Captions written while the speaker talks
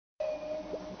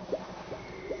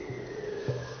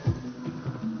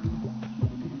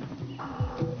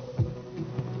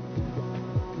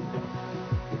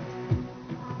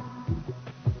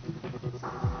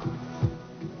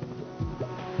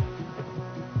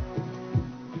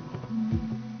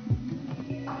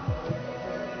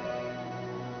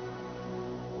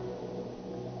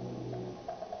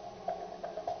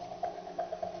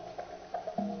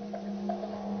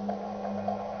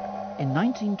In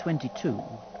 1922,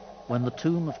 when the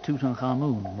tomb of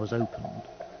Tutankhamun was opened,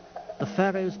 the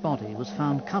pharaoh's body was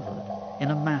found covered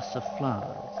in a mass of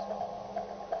flowers.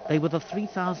 They were the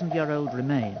 3,000-year-old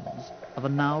remains of a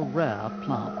now rare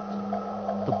plant,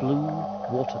 the blue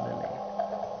water lily.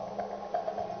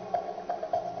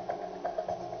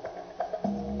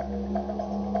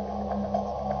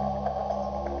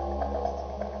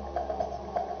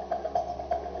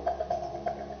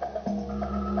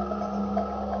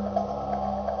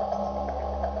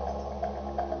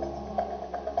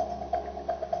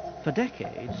 For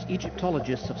decades,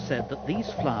 Egyptologists have said that these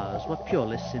flowers were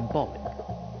purely symbolic.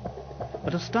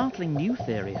 But a startling new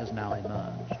theory has now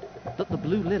emerged, that the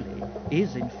blue lily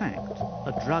is, in fact,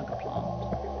 a drug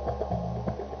plant.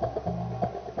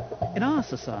 In our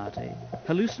society,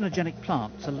 hallucinogenic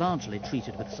plants are largely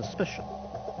treated with suspicion.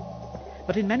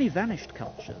 But in many vanished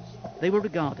cultures, they were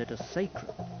regarded as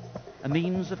sacred, a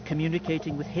means of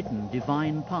communicating with hidden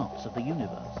divine parts of the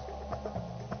universe.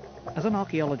 As an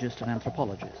archaeologist and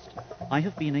anthropologist, I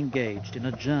have been engaged in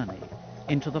a journey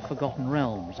into the forgotten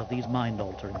realms of these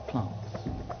mind-altering plants.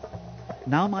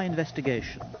 Now my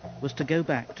investigation was to go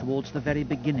back towards the very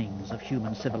beginnings of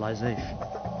human civilization.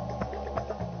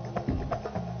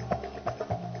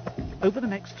 Over the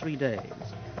next 3 days,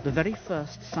 the very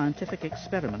first scientific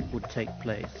experiment would take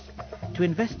place to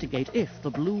investigate if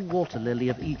the blue water lily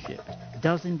of Egypt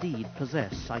does indeed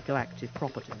possess psychoactive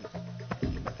properties.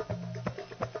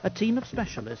 A team of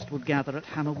specialists would gather at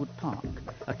Hammerwood Park,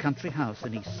 a country house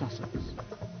in East Sussex.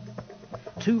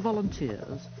 2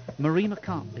 volunteers, Marie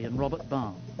McCartney and Robert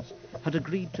Barnes, had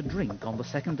agreed to drink on the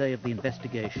second day of the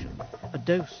investigation a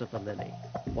dose of the lily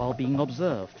while being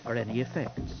observed for any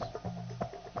effects.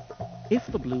 If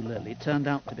the blue lily turned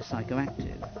out to be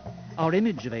psychoactive, our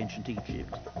image of ancient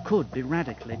Egypt could be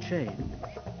radically changed.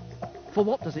 For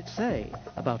what does it say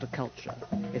about a culture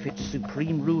if its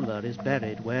supreme ruler is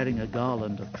buried wearing a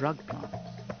garland of drug plants?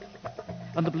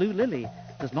 And the blue lily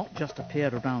does not just appear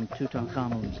around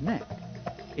Tutankhamun's neck.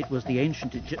 It was the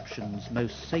ancient Egyptians'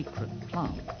 most sacred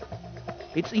plant.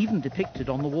 It's even depicted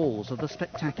on the walls of the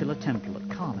spectacular temple at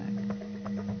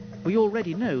Karnak. We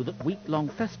already know that week-long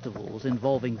festivals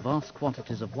involving vast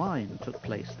quantities of wine took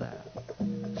place there.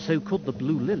 So could the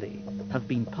blue lily have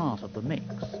been part of the mix?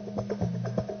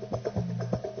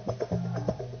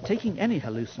 Taking any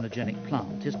hallucinogenic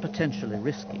plant is potentially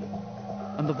risky,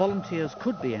 and the volunteers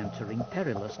could be entering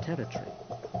perilous territory.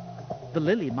 The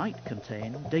lily might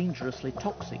contain dangerously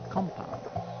toxic compounds,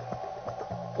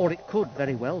 or it could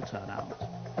very well turn out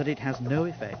that it has no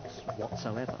effects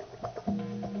whatsoever.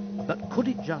 But could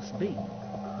it just be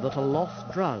that a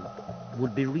lost drug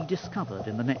would be rediscovered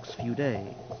in the next few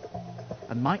days?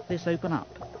 And might this open up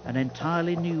an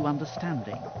entirely new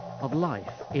understanding of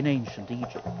life in ancient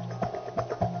Egypt?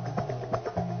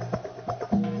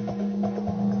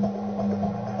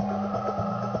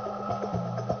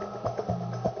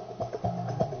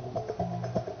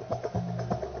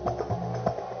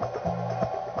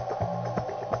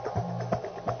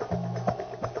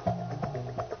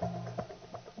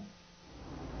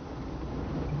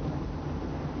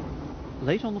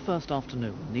 Late on the first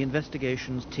afternoon, the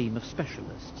investigation's team of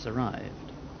specialists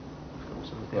arrived.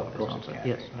 Of course,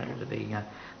 yes, that would be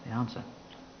the answer.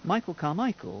 Michael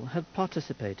Carmichael had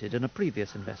participated in a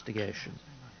previous investigation,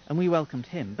 and we welcomed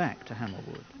him back to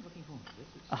Hammerwood.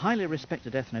 A highly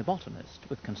respected ethnobotanist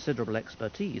with considerable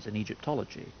expertise in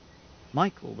Egyptology,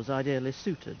 Michael was ideally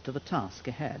suited to the task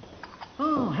ahead.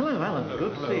 Oh, hello, Alan.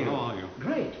 Good to see you. How are you?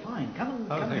 Great, fine.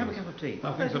 Come and have a cup of tea.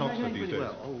 How things in Oxford these days?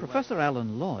 Professor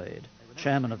Alan Lloyd,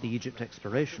 chairman of the Egypt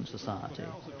Exploration Society,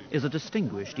 is a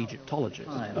distinguished Egyptologist.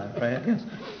 I'm afraid, yes.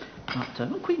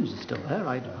 But Queen's is still there.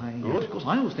 Of course,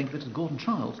 I always think of it as Gordon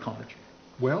Childs College.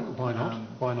 Well, why not?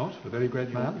 Why not? A very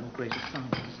great man. Your greatest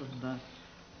science. And,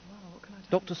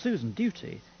 Dr. Susan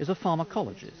Duty is a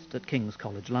pharmacologist at King's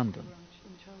College London.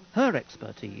 Her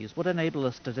expertise would enable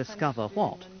us to discover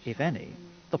what, if any,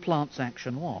 the plant's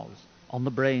action was on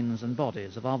the brains and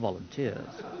bodies of our volunteers.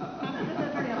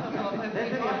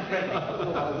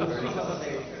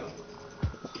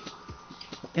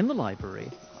 In the library,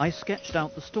 I sketched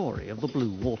out the story of the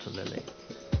blue water lily.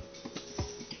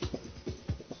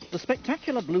 The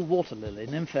spectacular blue water lily,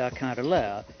 Nymphaea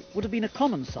caerulea, would have been a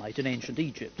common sight in ancient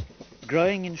Egypt,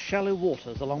 growing in shallow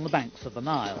waters along the banks of the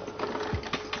Nile.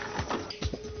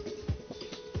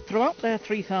 Throughout their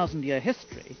 3,000-year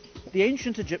history, the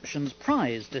ancient Egyptians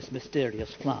prized this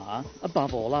mysterious flower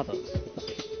above all others.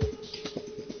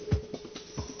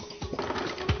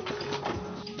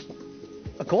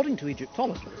 According to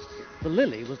Egyptologists, the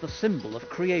lily was the symbol of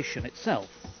creation itself,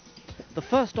 the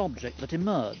first object that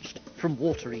emerged from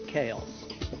watery chaos.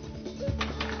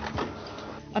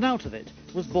 and out of it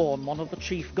was born one of the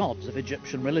chief gods of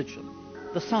Egyptian religion,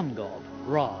 the sun god,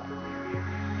 Ra.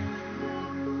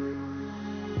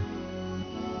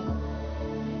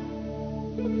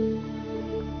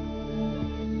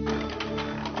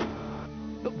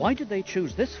 But why did they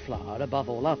choose this flower above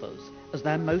all others as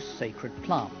their most sacred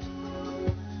plant?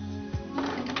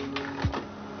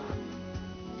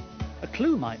 A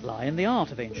clue might lie in the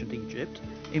art of ancient Egypt,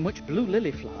 in which blue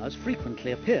lily flowers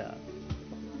frequently appear.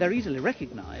 They're easily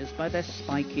recognised by their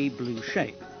spiky blue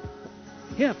shape.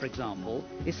 Here, for example,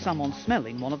 is someone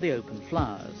smelling one of the open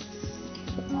flowers.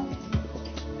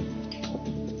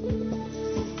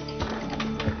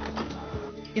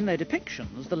 In their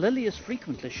depictions, the lily is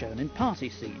frequently shown in party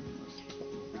scenes.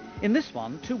 In this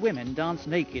one, two women dance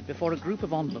naked before a group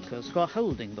of onlookers who are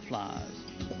holding the flowers.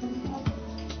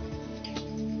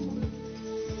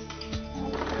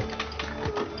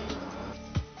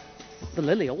 The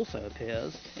lily also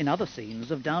appears in other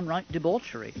scenes of downright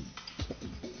debauchery.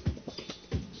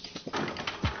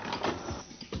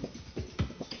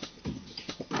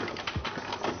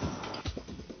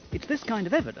 It's this kind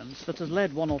of evidence that has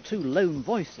led one or two lone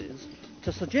voices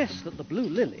to suggest that the blue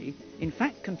lily in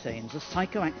fact contains a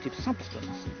psychoactive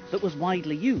substance that was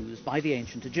widely used by the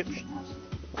ancient Egyptians.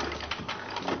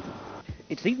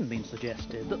 It's even been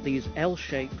suggested that these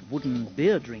L-shaped wooden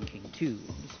beer-drinking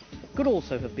tubes could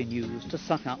also have been used to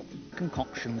suck up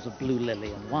concoctions of blue lily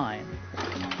and wine.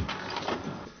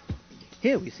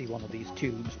 Here we see one of these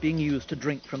tubes being used to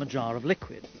drink from a jar of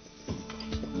liquid.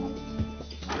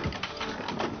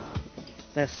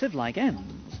 Their sieve-like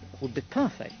ends would be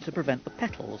perfect to prevent the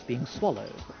petals being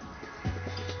swallowed.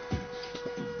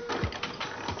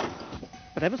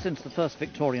 But ever since the first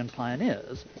Victorian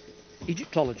pioneers,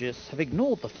 Egyptologists have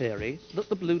ignored the theory that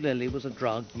the blue lily was a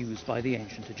drug used by the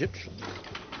ancient Egyptians,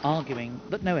 arguing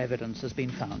that no evidence has been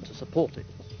found to support it.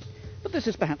 But this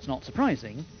is perhaps not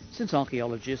surprising, since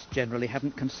archaeologists generally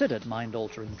haven't considered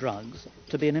mind-altering drugs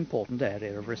to be an important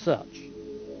area of research.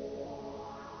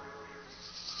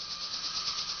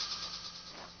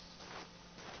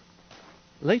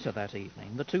 Later that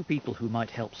evening, the two people who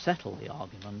might help settle the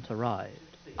argument arrived,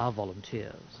 our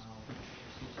volunteers.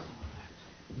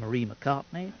 Marie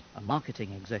McCartney, a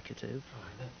marketing executive,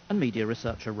 and media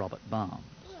researcher Robert Barnes.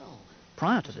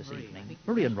 Prior to this evening,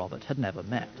 Marie and Robert had never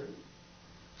met.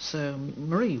 So,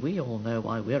 Marie, we all know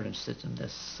why we're interested in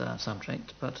this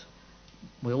subject, but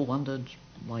we all wondered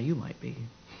why you might be.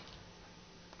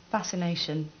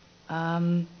 Fascination.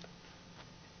 The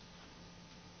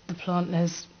plant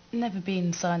has never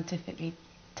been scientifically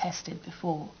tested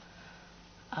before,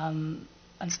 and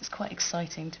it's quite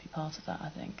exciting to be part of that, I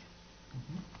think.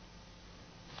 Mm-hmm.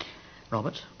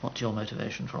 Robert, what's your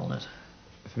motivation for all this?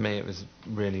 For me, it was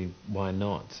really, why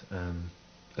not?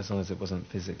 As long as it wasn't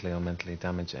physically or mentally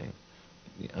damaging.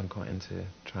 I'm quite into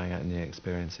trying out new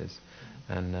experiences,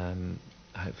 and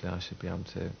hopefully I should be able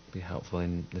to be helpful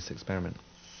in this experiment.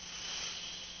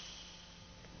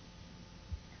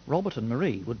 Robert and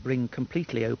Marie would bring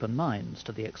completely open minds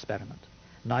to the experiment.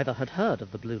 Neither had heard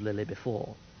of the blue lily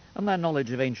before, and their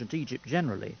knowledge of ancient Egypt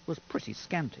generally was pretty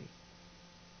scanty.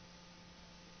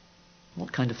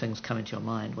 What kind of things come into your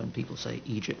mind when people say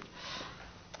Egypt?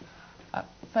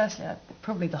 Firstly,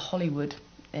 probably the Hollywood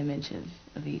image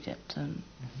of Egypt, and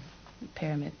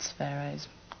pyramids, pharaohs.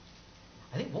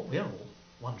 I think what we're all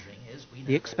wondering is...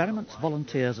 The experiment's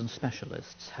volunteers and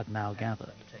specialists had now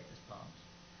gathered.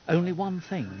 Only one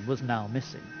thing was now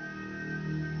missing: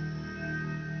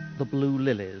 the blue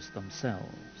lilies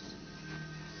themselves.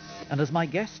 And as my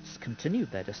guests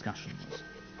continued their discussions,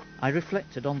 I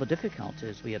reflected on the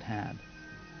difficulties we had had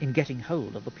in getting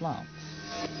hold of the plants.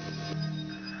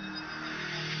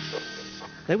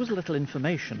 There was little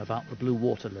information about the blue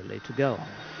water lily to go on.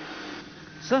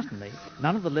 Certainly,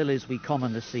 none of the lilies we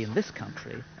commonly see in this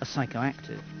country are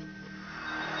psychoactive.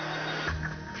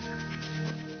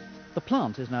 The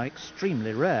plant is now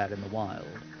extremely rare in the wild,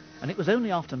 and it was only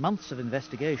after months of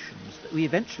investigations that we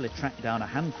eventually tracked down a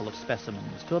handful of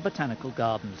specimens to a botanical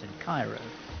gardens in Cairo.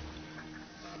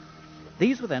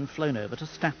 These were then flown over to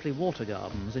Stapley Water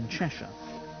Gardens in Cheshire.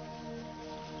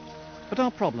 But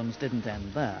our problems didn't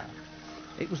end there.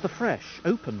 It was the fresh,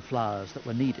 open flowers that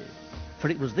were needed, for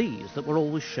it was these that were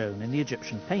always shown in the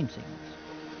Egyptian paintings.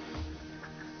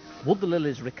 Would the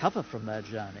lilies recover from their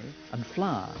journey and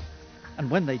flower? And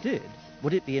when they did,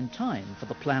 would it be in time for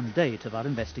the planned date of our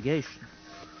investigation?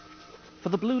 For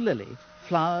the blue lily,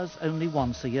 flowers only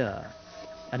once a year,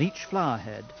 and each flower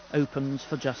head opens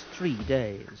for just 3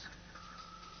 days.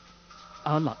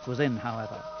 Our luck was in,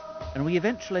 however, and we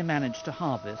eventually managed to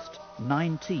harvest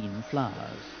 19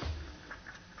 flowers.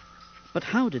 But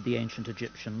how did the ancient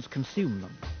Egyptians consume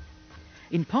them?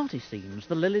 In party scenes,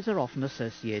 the lilies are often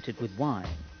associated with wine,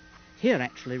 here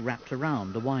actually wrapped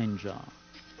around a wine jar.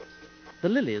 The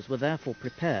lilies were therefore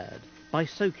prepared by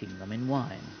soaking them in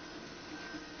wine.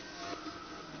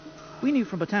 We knew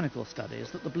from botanical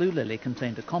studies that the blue lily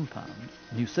contained a compound,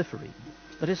 nuciferine,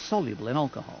 that is soluble in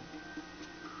alcohol.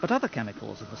 But other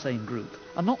chemicals in the same group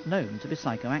are not known to be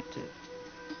psychoactive.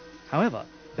 However,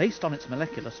 based on its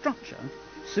molecular structure,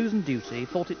 Susan Duty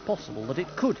thought it possible that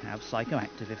it could have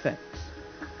psychoactive effects.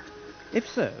 If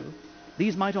so,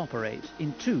 these might operate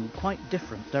in two quite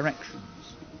different directions.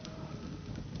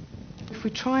 If we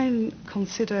try and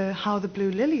consider how the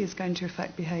blue lily is going to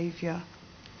affect behaviour,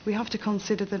 we have to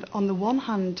consider that on the one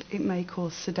hand it may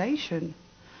cause sedation,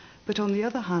 but on the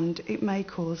other hand it may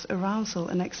cause arousal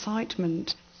and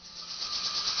excitement.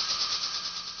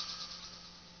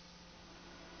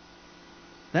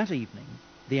 That evening,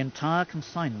 the entire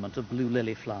consignment of blue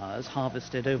lily flowers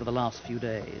harvested over the last few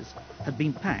days had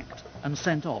been packed and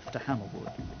sent off to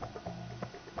Hammerwood.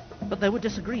 But there were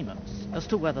disagreements as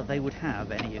to whether they would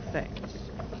have any effects.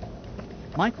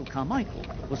 Michael Carmichael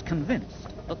was convinced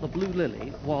that the blue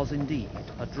lily was indeed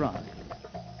a drug.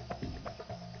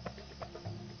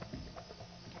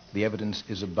 The evidence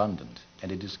is abundant,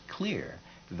 and it is clear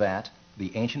that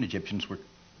the ancient Egyptians were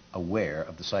aware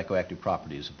of the psychoactive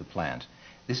properties of the plant.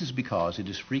 This is because it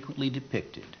is frequently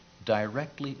depicted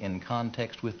directly in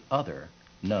context with other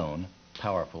known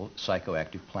powerful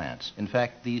psychoactive plants. In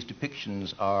fact, these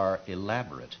depictions are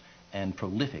elaborate and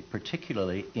prolific,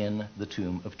 particularly in the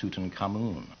tomb of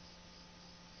Tutankhamun.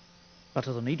 But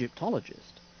as an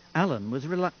Egyptologist, Alan was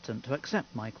reluctant to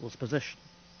accept Michael's position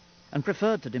and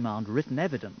preferred to demand written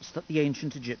evidence that the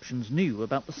ancient Egyptians knew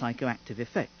about the psychoactive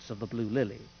effects of the blue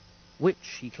lily,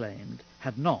 which, he claimed,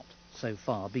 had not so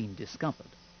far been discovered.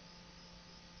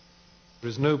 There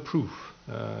is no proof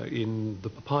in the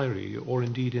papyri or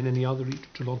indeed in any other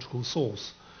Egyptological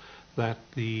source that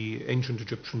the ancient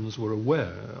Egyptians were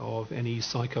aware of any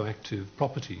psychoactive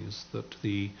properties that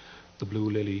the blue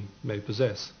lily may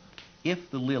possess. If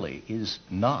the lily is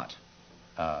not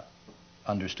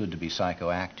understood to be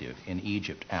psychoactive in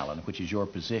Egypt, Alan, which is your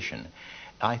position,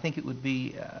 I think it would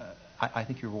be, I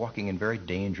think you're walking in very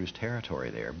dangerous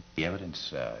territory there. The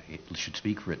evidence it should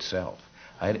speak for itself.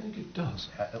 I think it does.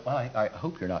 Well, I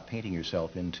hope you're not painting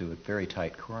yourself into a very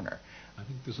tight corner. I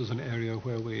think this is an area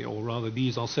where we, or rather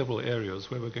these are several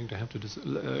areas where we're going to have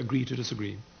to agree to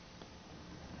disagree.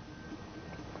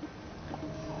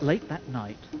 Late that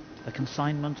night, a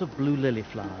consignment of blue lily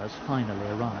flowers finally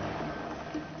arrived.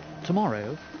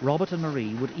 Tomorrow, Robert and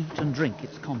Marie would eat and drink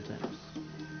its contents.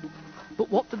 But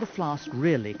what did the flask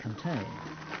really contain?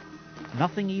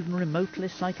 Nothing even remotely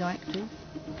psychoactive?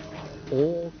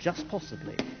 Or, just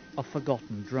possibly, a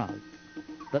forgotten drug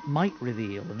that might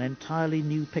reveal an entirely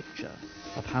new picture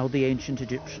of how the ancient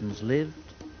Egyptians lived,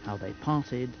 how they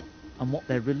parted, and what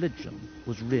their religion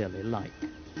was really like.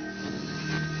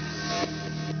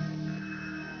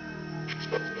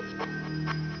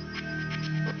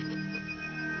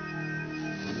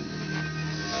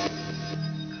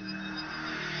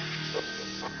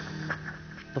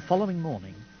 The following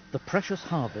morning, the precious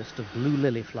harvest of blue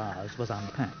lily flowers was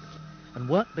unpacked, and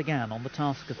work began on the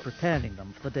task of preparing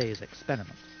them for the day's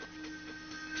experiment.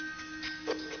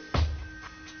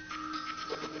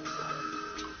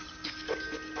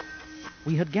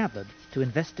 We had gathered to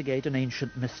investigate an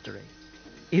ancient mystery.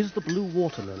 Is the blue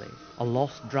water lily a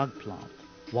lost drug plant,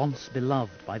 once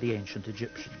beloved by the ancient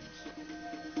Egyptians?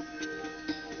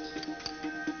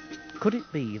 Could it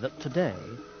be that today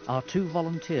our two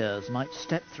volunteers might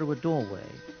step through a doorway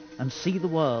and see the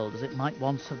world as it might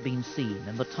once have been seen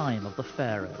in the time of the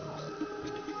pharaohs?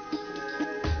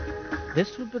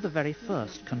 This would be the very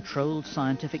first controlled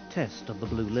scientific test of the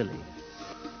blue lily,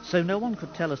 so no one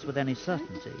could tell us with any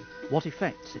certainty what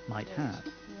effects it might have.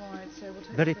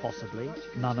 Very possibly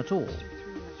none at all,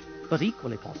 but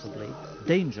equally possibly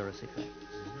dangerous effects.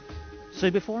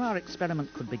 So before our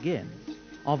experiment could begin,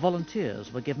 our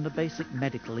volunteers were given a basic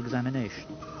medical examination.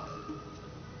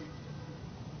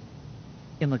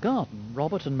 In the garden,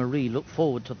 Robert and Marie looked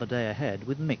forward to the day ahead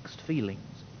with mixed feelings.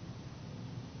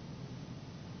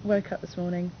 Woke up this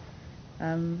morning.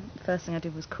 First thing I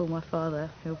did was call my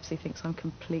father, who obviously thinks I'm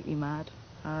completely mad.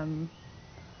 And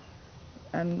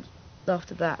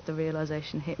after that, the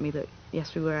realisation hit me that,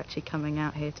 yes, we were actually coming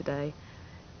out here today,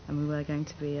 and we were going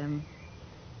to be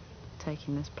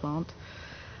taking this plant.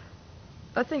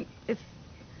 I think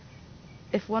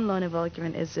if one line of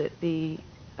argument is that the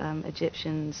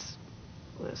Egyptians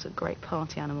were sort of great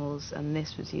party animals, and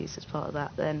this was used as part of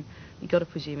that, then you've got to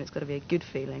presume it's got to be a good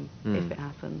feeling if it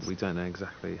happens. We don't know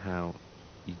exactly how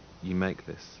you make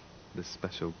this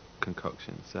special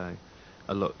concoction, so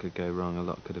a lot could go wrong, a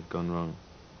lot could have gone wrong,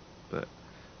 but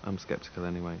I'm sceptical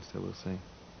anyway, so we'll see.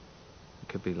 It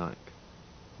could be like,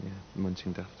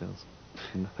 munching daffodils.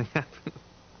 Nothing happens.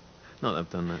 Not that I've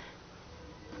done that.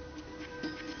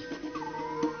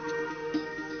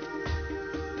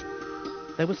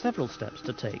 There were several steps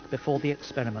to take before the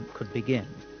experiment could begin.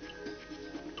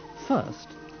 First,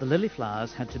 the lily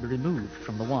flowers had to be removed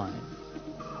from the wine.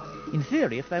 In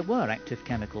theory, if there were active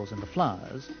chemicals in the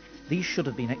flowers, these should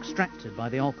have been extracted by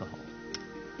the alcohol.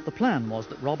 The plan was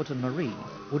that Robert and Marie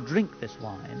would drink this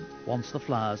wine once the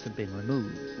flowers had been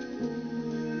removed.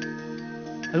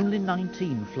 Only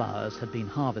 19 flowers had been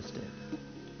harvested.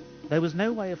 There was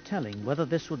no way of telling whether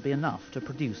this would be enough to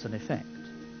produce an effect.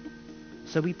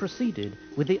 So we proceeded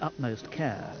with the utmost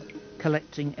care,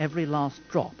 collecting every last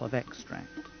drop of extract.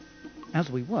 As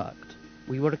we worked,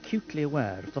 we were acutely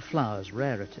aware of the flower's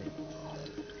rarity,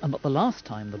 and that the last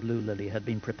time the blue lily had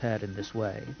been prepared in this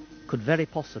way could very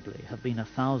possibly have been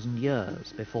 1,000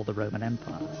 years before the Roman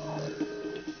Empire.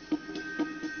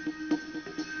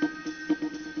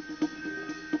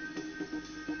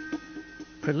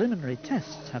 Preliminary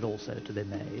tests had also to be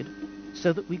made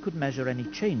so that we could measure any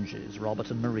changes Robert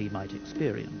and Marie might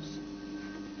experience.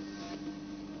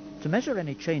 To measure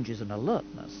any changes in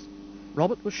alertness,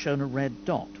 Robert was shown a red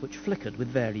dot which flickered with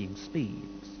varying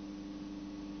speeds.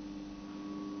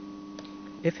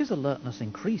 If his alertness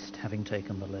increased having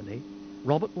taken the lily,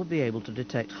 Robert would be able to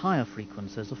detect higher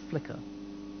frequencies of flicker.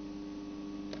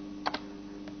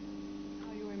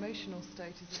 How your emotional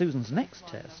state is. Susan's next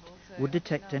test would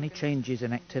detect any changes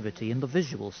in activity in the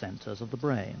visual centres of the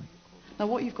brain. Now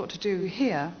what you've got to do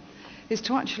here is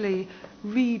to actually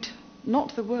read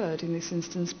not the word in this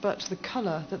instance, but the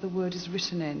colour that the word is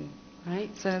written in. Right?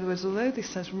 So in other words, although this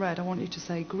says red, I want you to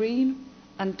say green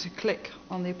and to click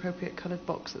on the appropriate coloured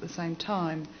box at the same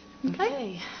time.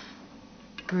 Okay.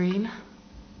 Green,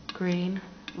 green,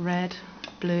 red,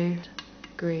 blue,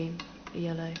 green,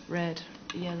 yellow, red,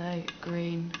 yellow,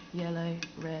 green, yellow,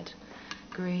 red,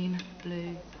 green,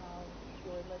 blue.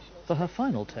 For her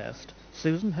final test,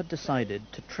 Susan had decided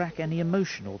to track any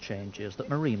emotional changes that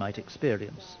Marie might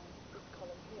experience.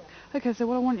 Okay, so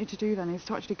what I want you to do then is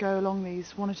to actually go along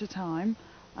these one at a time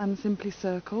and simply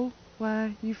circle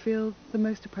where you feel the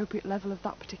most appropriate level of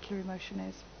that particular emotion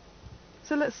is.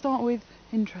 So let's start with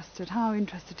interested. How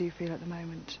interested do you feel at the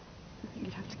moment? I think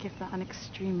you'd have to give that an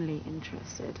extremely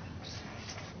interested.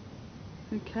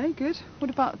 Okay, good. What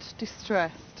about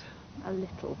distressed? A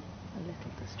little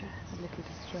distressed. A little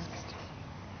distressed.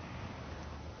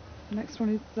 The next one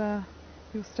is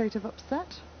your state of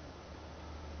upset.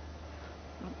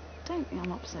 I don't think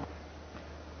I'm upset.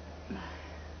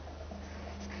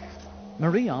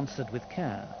 Marie answered with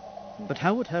care, but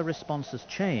how would her responses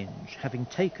change having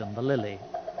taken the lily?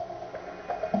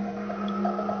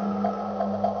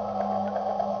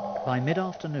 By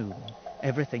mid-afternoon,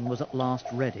 everything was at last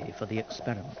ready for the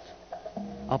experiment.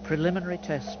 Our preliminary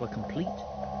tests were complete,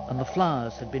 and the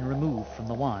flowers had been removed from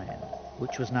the wine,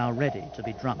 which was now ready to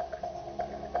be drunk.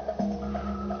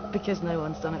 Because no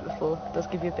one's done it before, it does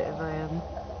give you a bit of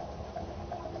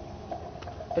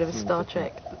a Star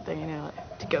Trek thing, you know,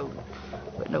 like, to go,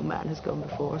 but no man has gone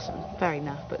before. So very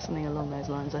naff, but something along those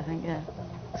lines, I think. Yeah,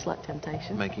 slight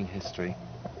temptation. Making history.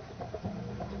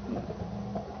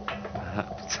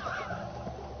 Perhaps.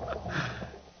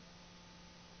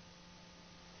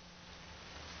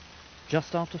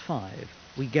 Just after 5,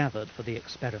 we gathered for the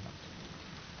experiment.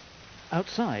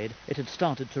 Outside, it had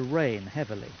started to rain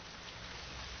heavily.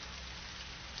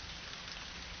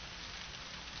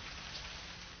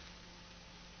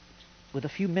 With a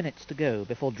few minutes to go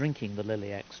before drinking the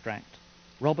lily extract,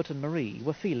 Robert and Marie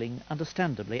were feeling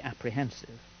understandably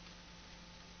apprehensive.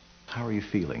 How are you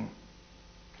feeling?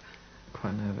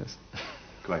 Quite nervous.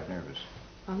 Quite nervous.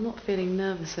 I'm not feeling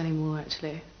nervous anymore,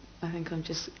 actually. I think I'm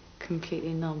just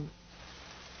completely numb.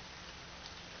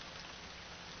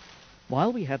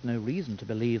 While we had no reason to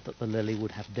believe that the lily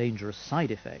would have dangerous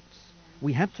side effects,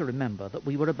 we had to remember that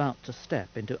we were about to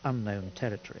step into unknown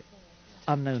territory,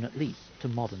 unknown at least to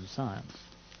modern science.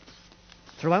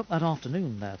 Throughout that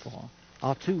afternoon, therefore,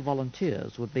 our 2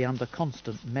 volunteers would be under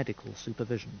constant medical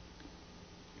supervision.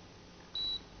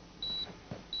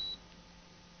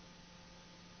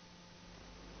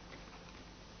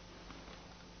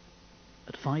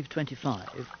 At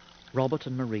 5:25, Robert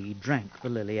and Marie drank the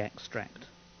lily extract.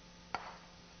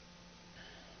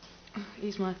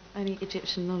 Use my only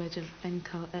Egyptian knowledge of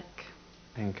Enkar Ek.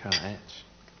 Enkar Etch.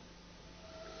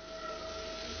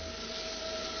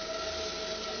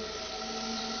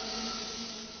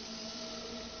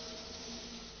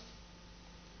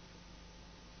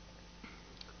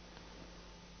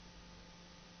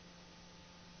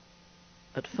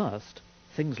 At first,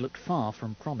 things looked far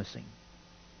from promising.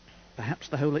 Perhaps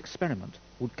the whole experiment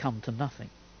would come to nothing.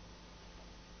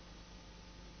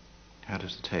 How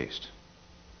does it taste?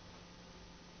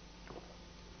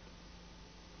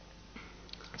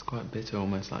 It's quite bitter,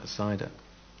 almost like cider.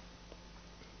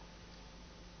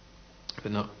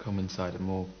 But not common cider,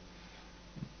 more...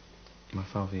 My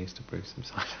father used to brew some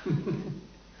cider.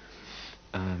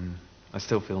 I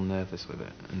still feel nervous with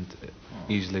it, and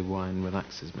usually wine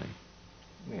relaxes me.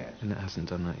 Yes. And it hasn't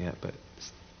done that yet, but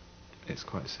it's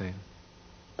quite soon.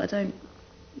 I don't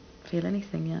feel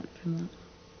anything yet from that.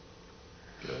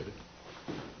 Good.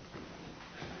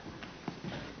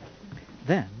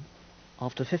 Then,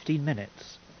 after 15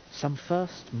 minutes, some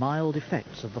first mild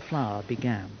effects of the flower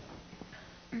began.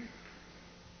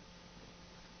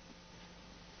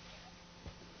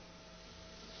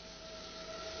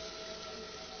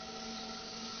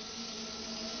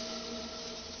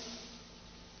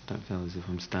 I don't feel as if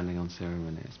I'm standing on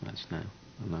ceremony as much now,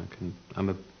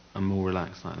 and I'm more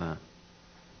relaxed like that.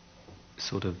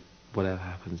 Sort of, whatever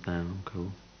happens now, I'm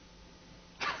cool.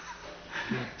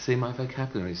 See, my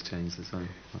vocabulary's changed as well.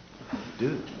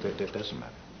 Do. That doesn't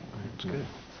matter. It's good.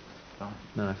 Fine.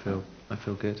 No, I feel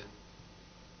good.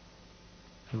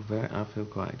 I feel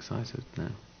quite excited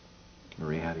now.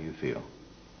 Marie, how do you feel?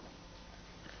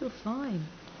 I feel fine.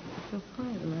 I feel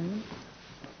fine at the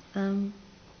moment.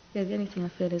 Yeah, the only thing I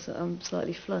feel is that I'm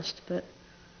slightly flushed, but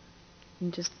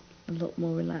I'm just a lot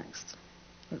more relaxed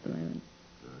at the moment.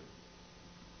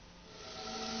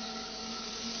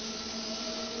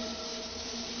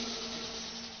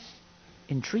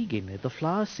 Intriguingly, the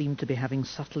flower seemed to be having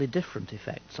subtly different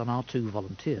effects on our two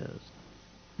volunteers.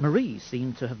 Marie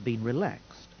seemed to have been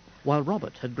relaxed, while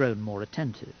Robert had grown more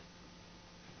attentive.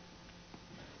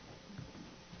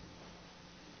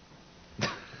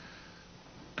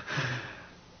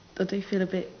 I do feel a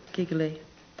bit giggly.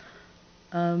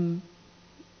 But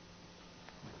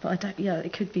I don't, yeah,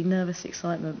 it could be nervous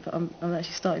excitement, but I'm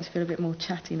actually starting to feel a bit more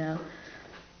chatty now.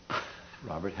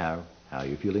 Robert, how are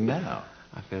you feeling now?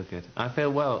 I feel good. I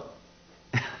feel well.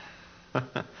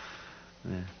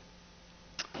 Yeah.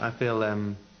 I feel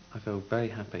very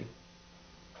happy.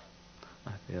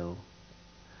 I feel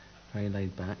very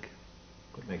laid back.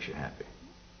 What makes you happy?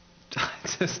 I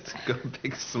just got a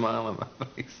big smile on my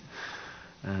face.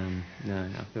 No,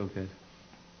 I feel good.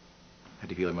 How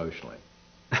do you feel emotionally?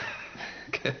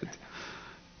 Good.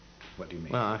 What do you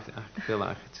mean? Well, I feel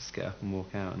like I could just get up and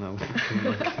walk out and I wouldn't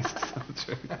feel like it's to tell the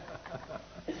truth.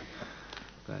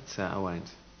 But I won't.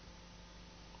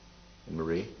 And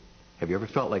Marie, have you ever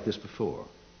felt like this before?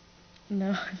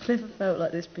 No, I've never felt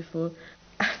like this before.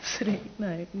 Absolutely,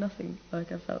 no, nothing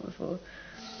like I've felt before.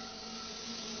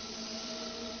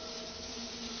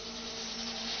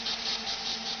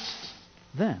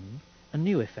 Then, a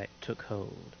new effect took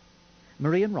hold.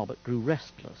 Marie and Robert grew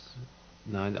restless.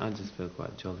 No, I just feel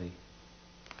quite jolly.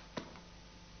 Do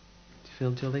you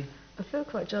feel jolly? I feel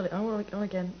quite jolly. I want to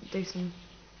again do some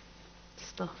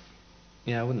stuff.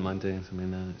 Yeah, I wouldn't mind doing something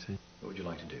now, actually. What would you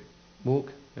like to do?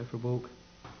 Walk? Go for a walk?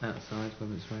 Outside,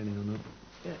 whether it's raining or not.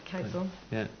 Yeah, coats on.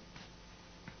 Yeah. Do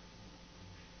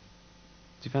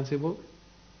you fancy a walk?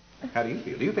 How do you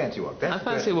feel? Do you fancy walk? I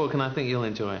fancy a walk and I think you'll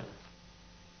enjoy it.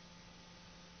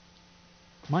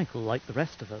 Michael, like the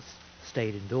rest of us,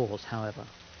 stayed indoors, however.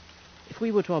 If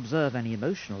we were to observe any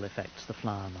emotional effects the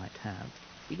flower might have,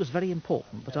 it was very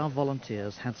important that our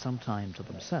volunteers had some time to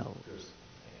themselves.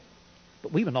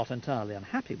 But we were not entirely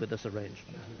unhappy with this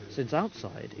arrangement, since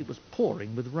outside it was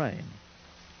pouring with rain.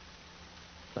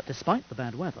 But despite the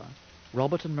bad weather,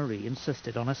 Robert and Marie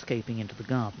insisted on escaping into the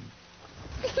garden.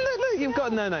 Look, you've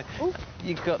got... No. Ooh.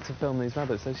 You've got to film these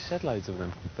rabbits. There's shed loads of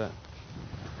them, but...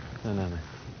 No.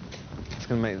 It's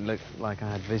going to make it look like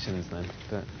I had visions then,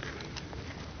 but...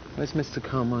 Where's Mr.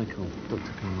 Carmichael?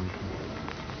 Dr. Carmichael.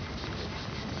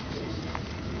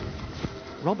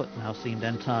 Robert now seemed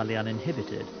entirely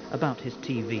uninhibited about his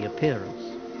TV appearance.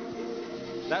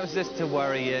 That was just to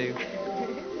worry you.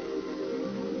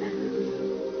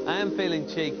 I am feeling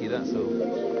cheeky, that's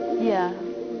all. Yeah, I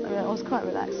mean, I was quite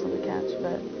relaxed on the couch,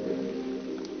 but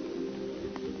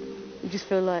you just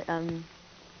feel like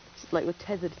we're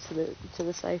tethered to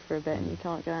the sofa a bit, and you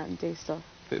can't go out and do stuff.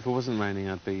 But if it wasn't raining,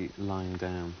 I'd be lying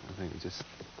down. I think just...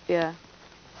 Yeah.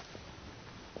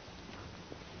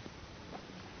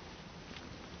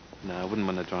 No, I wouldn't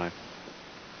want to drive.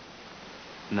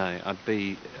 No, I'd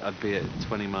be at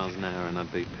 20 miles an hour and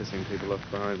I'd be pissing people off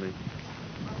behind me.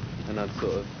 And I'd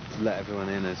sort of let everyone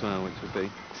in as well, which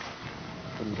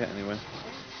wouldn't get anywhere.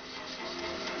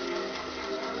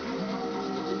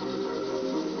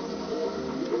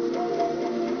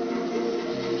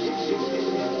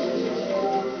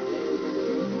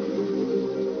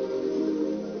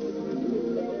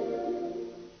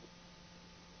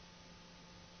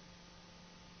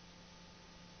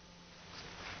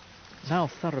 now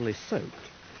thoroughly soaked,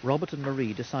 Robert and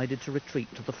Marie decided to retreat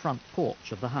to the front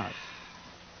porch of the house.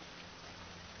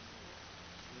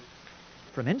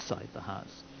 From inside the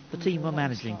house, the team were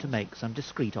managing to make some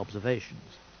discreet observations.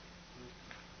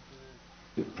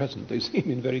 At present, they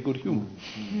seem in very good humour.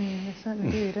 They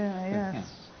certainly do, don't they?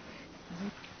 Yes.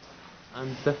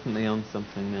 I'm definitely on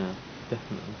something now.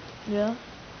 Definitely. Yeah?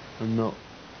 I'm not...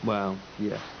 Well,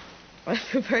 yeah. I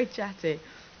feel very chatty.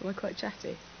 Am I quite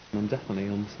chatty? I'm definitely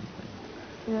on something.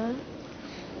 Yeah?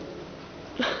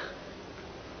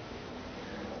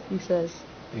 He says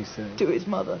He said... to his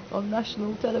mother on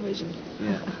national television.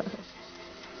 Yeah.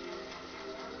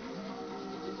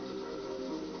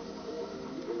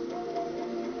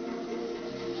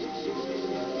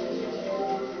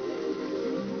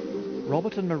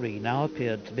 Robert and Marie now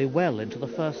appeared to be well into the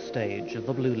first stage of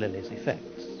the blue lily's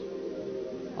effects.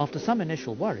 After some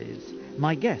initial worries,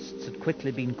 my guests had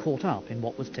quickly been caught up in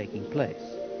what was taking place.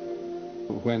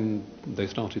 When they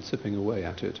started sipping away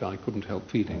at it, I couldn't help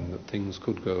feeling that things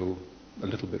could go a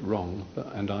little bit wrong,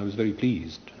 and I was very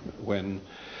pleased when,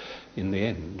 in the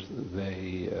end,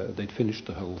 they'd finished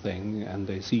the whole thing and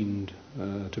they seemed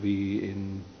to be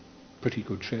in pretty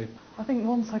good shape. I think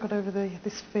once I got over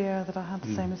this fear that I had,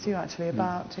 the same as you actually,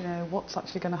 about what's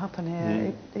actually going to happen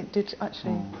here, it did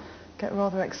actually get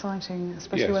rather exciting,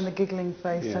 especially when the giggling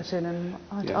phase set in, and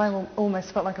I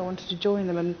almost felt like I wanted to join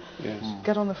them and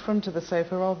get on the front of the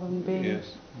sofa rather than being at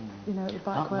the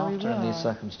back where we were. Laughter in these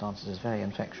circumstances is very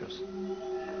infectious.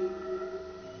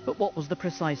 But what was the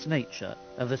precise nature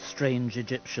of this strange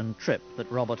Egyptian trip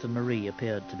that Robert and Marie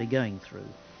appeared to be going through?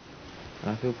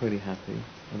 I feel pretty happy.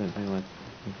 I don't know, I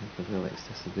think I could feel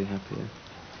excessively happier.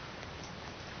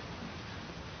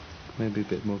 Maybe a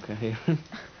bit more coherent.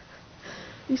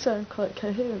 You sound quite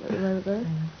coherent at the moment, though.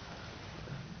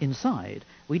 Inside,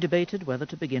 we debated whether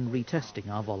to begin retesting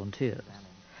our volunteers.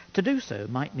 To do so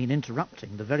might mean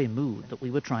interrupting the very mood that we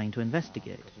were trying to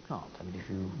investigate. You can't. I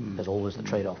mean, there's always the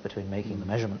trade-off between making the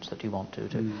measurements that you want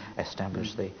to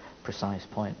establish the precise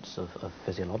points of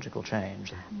physiological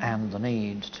change, and the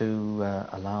need to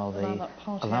allow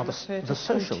the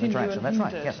social interaction. That's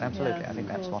right. Yes, absolutely. I think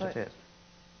that's what it is.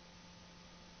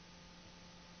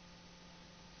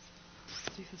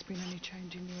 See if there's been any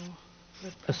change in your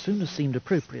blood pressure. As soon as seemed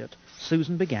appropriate,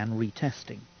 Susan began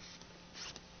retesting.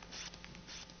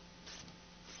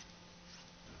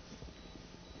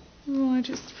 Right,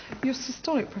 your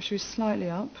systolic pressure is slightly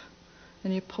up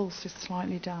and your pulse is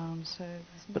slightly down.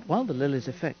 But while the Lily's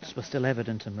effects were still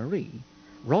evident in Marie,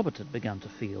 Robert had begun to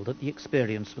feel that the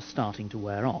experience was starting to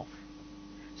wear off.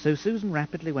 So Susan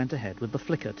rapidly went ahead with the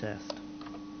flicker test.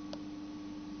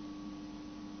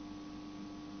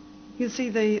 You can see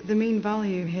the mean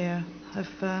value here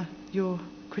of your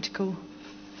critical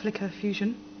flicker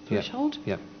fusion threshold,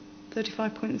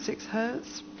 35.6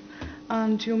 hertz.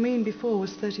 And your mean before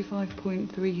was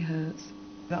 35.3 hertz.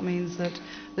 That means that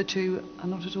the two are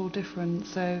not at all different.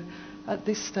 So at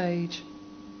this stage,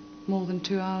 more than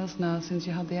 2 hours now since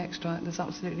you had the extract, there's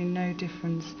absolutely no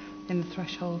difference in the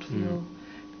threshold for your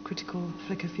critical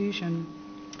flicker fusion.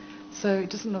 So it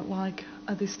doesn't look like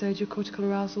at this stage your cortical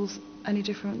arousal's any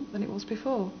different than it was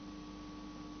before.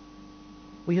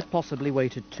 We had possibly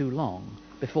waited too long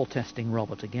before testing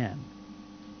Robert again.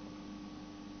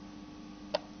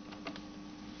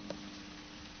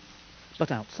 But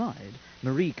outside,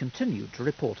 Marie continued to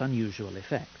report unusual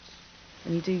effects.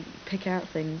 And you do pick out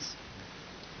things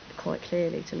quite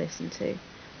clearly to listen to.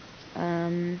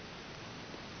 And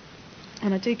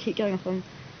I do keep going off on...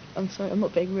 I'm sorry, I'm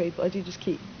not being rude, but I do just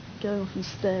keep going off and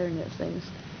staring at things.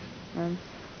 Very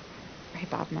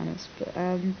bad manners, but...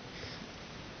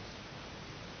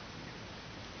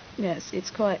 yeah,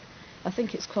 it's quite... I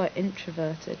think it's quite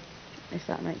introverted, if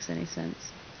that makes any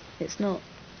sense. It's not...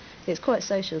 It's quite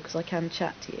social because I can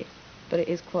chat to you, but it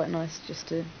is quite nice just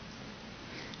to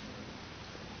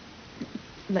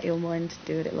let your mind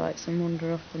do what it likes and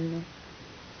wander off and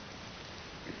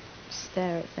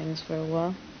stare at things for a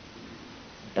while.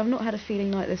 I've not had a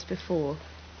feeling like this before.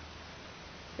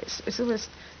 It's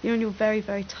almost, when you're very,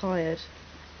 very tired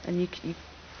and you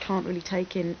can't really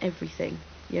take in everything.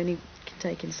 You only can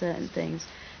take in certain things.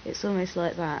 It's almost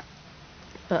like that,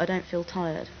 but I don't feel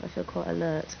tired. I feel quite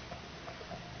alert.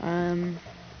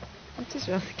 It is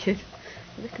rather good.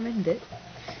 I recommend it.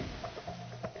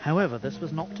 However, this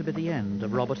was not to be the end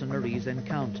of Robert and Marie's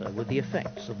encounter with the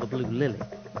effects of the blue lily.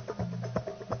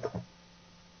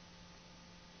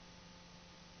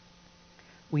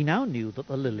 We now knew that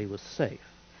the lily was safe,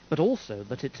 but also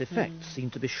that its effects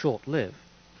seemed to be short-lived.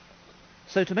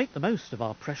 So to make the most of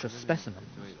our precious specimens,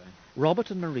 Robert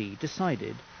and Marie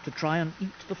decided to try and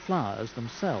eat the flowers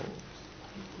themselves.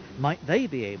 Might they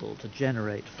be able to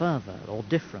generate further or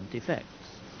different effects?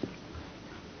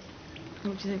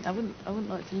 What do you think? I wouldn't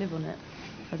like to live on it,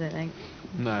 I don't think.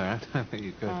 No, I don't think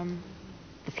you could.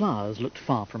 The flowers looked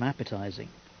far from appetising,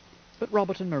 but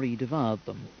Robert and Marie devoured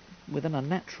them with an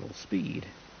unnatural speed.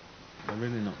 They're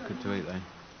really not good to eat, though.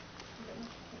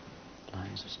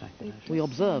 Lines of speculation. We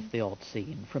observed the odd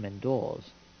scene from indoors.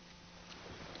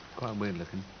 Quite weird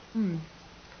looking.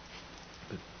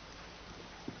 But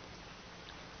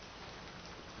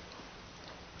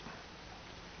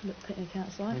Look, picnic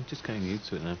outside. I'm just getting used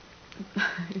to it now.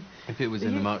 If it was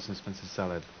in the Marks and Spencer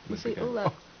salad, You would be see good. all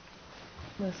that?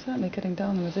 They're certainly getting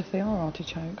down them as if they are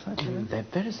artichokes, actually. They're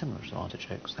very similar to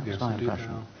artichokes. That was Yes, my indeed they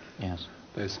impression. are. Yes.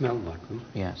 They smell like them.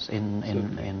 Yes, Certainly.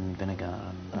 in vinegar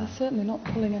and... They're certainly not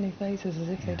pulling any faces as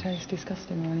if they taste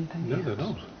disgusting or anything. No, they're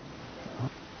not.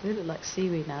 They look like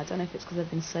seaweed now. I don't know if it's because they've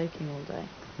been soaking all day.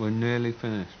 We're nearly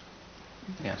finished.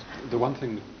 Yes. The one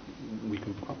thing that we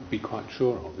can be quite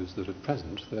sure of is that at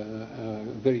present they're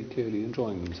very clearly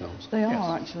enjoying themselves. They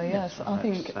are actually, yes. I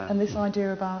think, that's, and this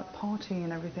idea about partying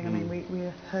and everything, I mean, we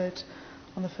heard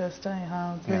on the first day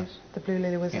how the Blue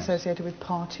Lily was associated with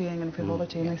partying and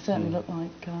frivolity, and they certainly look like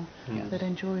they'd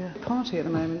enjoy a party at the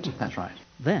moment. That's right.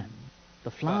 Then,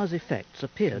 the flower's effects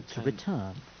appeared to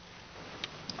return.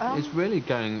 It's really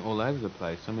going all over the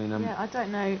place. I mean, Yeah, I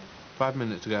don't know. 5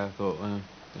 minutes ago I thought, well,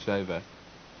 it's over.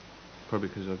 Probably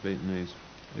because I've eaten these.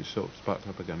 It's sort of sparked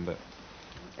up again, but...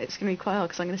 It's going to be quite hard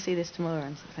because I'm going to see this tomorrow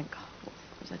and think, oh, what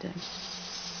was I doing?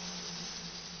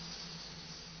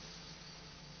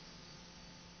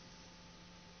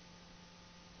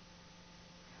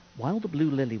 While the Blue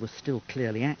Lily was still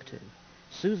clearly active,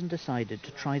 Susan decided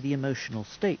to try the emotional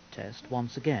state test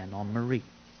once again on Marie.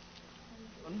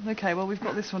 Okay, well, we've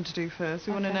got this one to do first.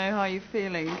 We want to know how you're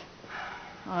feeling.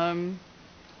 I'm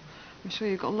sure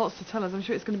you've got lots to tell us. I'm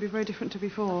sure it's going to be very different to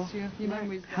before. Your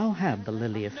memories. How had the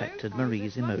lily affected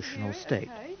Marie's emotional state?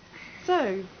 Okay.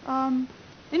 So,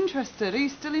 interested. Are you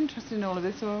still interested in all of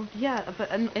this, or? Yeah, but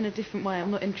in a different way.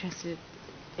 I'm not interested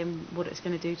in what it's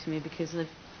going to do to me because I've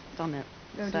done it.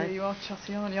 Oh So- dear, you are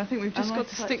chatty, aren't you? I think we've just Am I got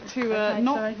to quite- stick to okay,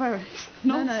 not sorry. very.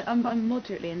 No, Not I'm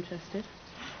moderately interested.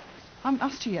 I haven't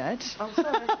asked you yet. Oh,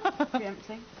 sorry.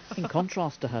 Preempting. In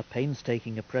contrast to her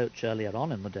painstaking approach earlier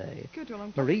on in the day, Good, well, I'm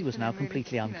Marie probably was now feeling really,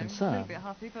 completely a little unconcerned bit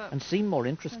happy, but and seemed more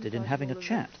interested in Depends having how a all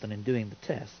chat of than in doing the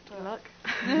test. Good luck.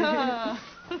 Yeah.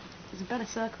 There's a better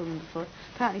circle than before.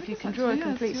 Apparently, if you Yes, can draw a actually, yes,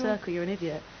 complete you're- circle, you're an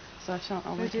idiot. So I shan't.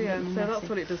 I'll Oh make it a dear, bit more so that's messy.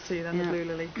 what it does to you then, Yeah. the Blue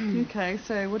Lily. Okay,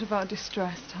 so what about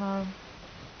distressed? How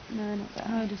No, not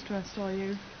that. distressed are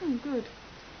you? Good.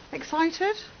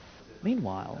 Excited?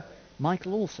 Meanwhile,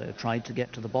 Michael also tried to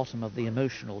get to the bottom of the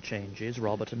emotional changes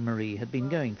Robert and Marie had been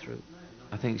going through.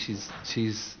 I think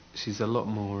she's a lot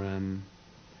more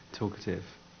talkative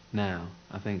now.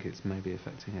 I think it's maybe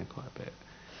affecting her quite a bit.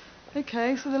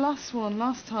 Okay, so the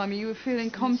last time you were feeling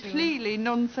completely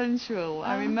non-sensual.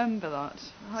 I remember that.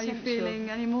 How are you Sensual. feeling?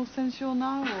 Any more sensual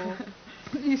now, or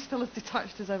are you still as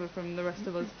detached as ever from the rest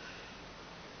of us?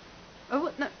 Oh,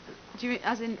 what? No. Do you mean,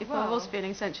 as in, if I was Well-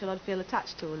 feeling sensual, I'd feel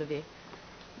attached to all of you?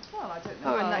 Well, I don't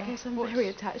know. Oh, in that case, I'm What- very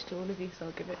attached to all of you, so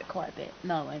I'll give it quite a bit.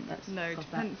 No, I won't. That's No, cross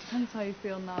that. depends how you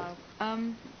feel now.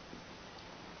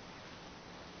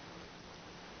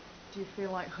 Do you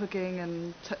feel like hugging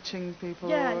and touching people?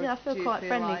 Yeah, or I feel do you quite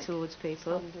friendly like towards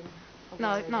people. standing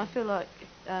No, away? I feel like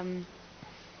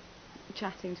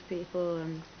chatting to people,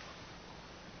 and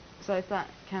so if that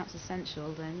counts as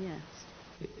sensual, then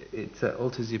yes. It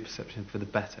alters your perception for the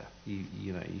better.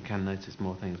 You know, you can notice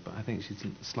more things, but I think she's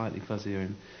slightly fuzzier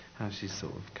in how she's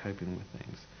sort of coping with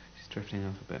things. She's drifting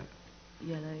off a bit.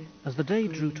 Yellow, As the day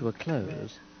drew to a green, close,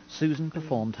 red, Susan green,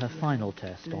 performed her yellow, final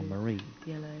test blue, on Marie,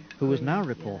 yellow, who was green, now yellow,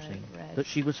 reporting red, that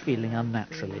she was feeling yellow,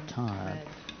 unnaturally green, tired.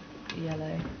 red,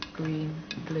 yellow, green,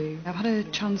 blue. I've had a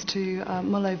chance to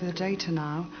mull over the data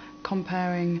now,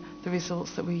 comparing the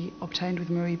results that we obtained with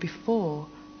Marie before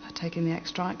taking the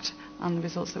extract and the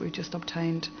results that we've just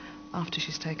obtained after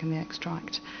she's taken the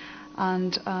extract.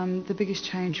 And the biggest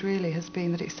change really has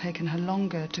been that it's taken her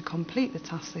longer to complete the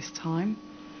task this time,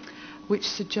 which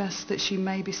suggests that she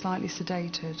may be slightly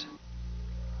sedated.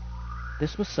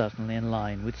 This was certainly in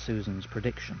line with Susan's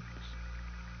predictions.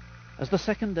 As the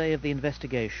second day of the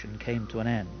investigation came to an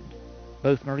end,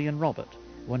 both Marie and Robert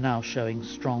were now showing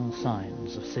strong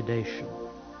signs of sedation.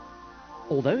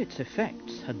 Although its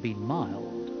effects had been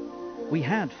mild, we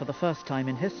had, for the first time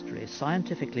in history,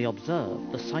 scientifically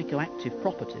observed the psychoactive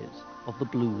properties of the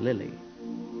blue lily.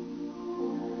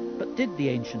 But did the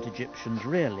ancient Egyptians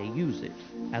really use it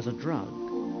as a drug?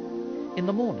 In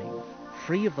the morning,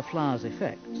 free of the flower's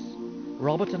effects,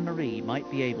 Robert and Marie might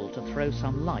be able to throw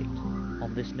some light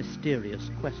on this mysterious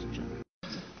question.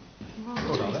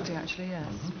 Rather tasty, actually, yes.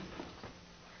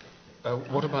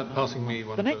 What about passing me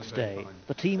one The of next those very day, fine-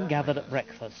 the team gathered at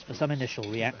breakfast for some initial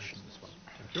reactions.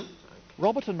 Thank you.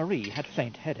 Robert and Marie had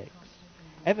faint headaches,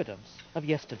 evidence of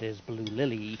yesterday's blue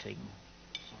lily eating.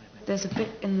 There's a bit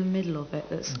in the middle of it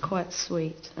that's quite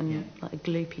sweet and like a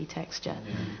gloopy texture,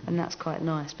 and that's quite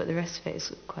nice, but the rest of it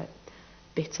is quite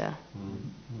bitter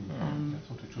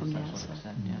on the outside.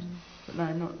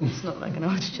 But no, it's not like an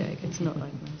artichoke. It's not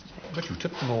like an artichoke. But you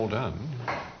tipped them all down.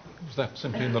 Was that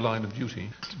simply in the line of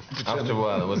duty? After a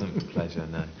while, it wasn't pleasure,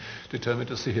 no. Determined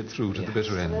to see it through to the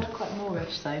bitter end. They're quite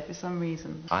Moorish, though, for some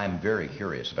reason. I'm very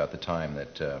curious about the time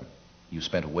that you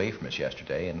spent away from us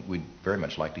yesterday, and we'd very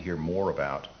much like to hear more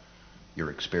about your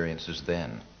experiences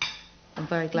then. I'm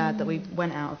very glad that we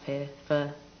went out of here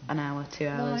for an hour, 2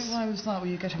 hours. Why was that? Were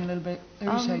you getting a little bit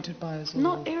irritated by us? Or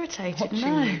Not irritated, watching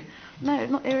no. you? No,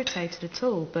 not irritated at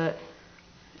all, but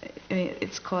I mean,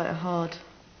 it's quite a hard,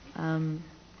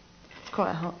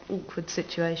 awkward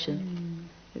situation.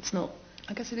 It's not.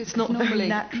 I guess it is. It's not normally, very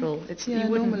natural. It's yeah, you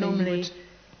wouldn't normally normally. you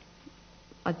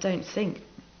would. I don't think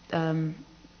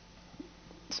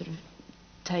sort of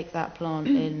take that plant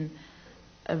in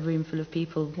a room full of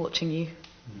people watching you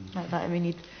like that. I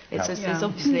mean, it's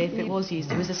obviously if it was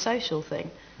used, it was a social thing.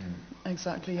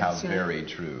 Exactly. How Yes. very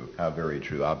true. How very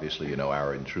true. Obviously, you know,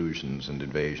 our intrusions and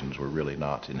invasions were really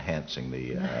not enhancing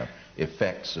the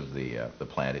effects of the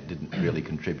plant. It didn't really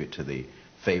contribute to the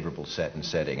favorable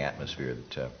setting atmosphere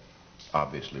that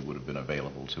obviously would have been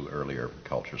available to earlier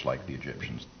cultures like the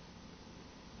Egyptians.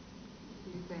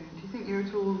 Do you think you're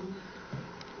at all...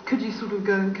 Could you sort of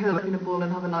go and curl up in a ball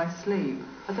and have a nice sleep?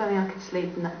 I don't think I could sleep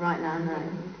right now, no.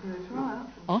 Right.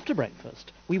 After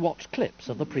breakfast, we watched clips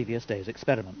of the previous day's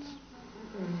experiments.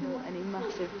 Not any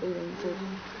massive feelings of,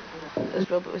 as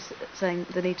Robert was saying,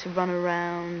 the need to run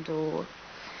around or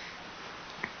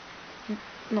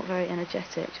not very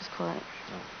energetic, just quite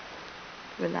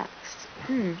relaxed.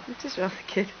 It is rather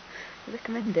good. I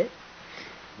recommend it.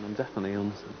 I'm definitely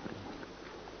on something.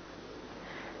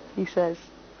 He says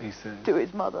He said, to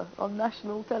his mother on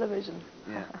national television.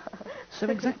 yeah. So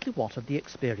exactly what had the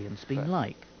experience been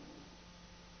like?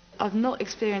 I've not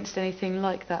experienced anything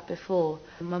like that before.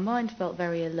 My mind felt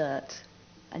very alert,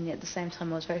 and yet at the same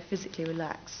time I was very physically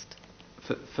relaxed.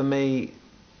 For me,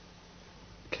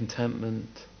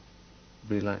 contentment,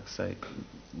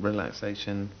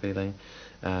 relaxation feeling,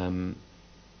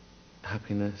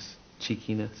 happiness,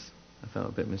 cheekiness. I felt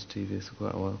a bit mischievous for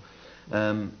quite a while.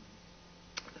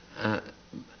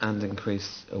 And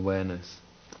increased awareness.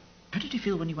 How did you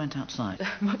feel when you went outside?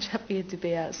 Much happier to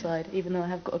be outside, even though I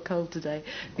have got a cold today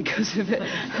because of it.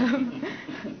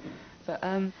 But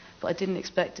I didn't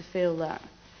expect to feel that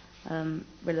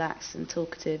relaxed and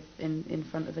talkative in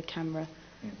front of a camera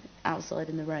outside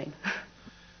in the rain.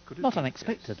 Not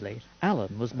unexpectedly,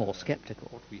 Alan was more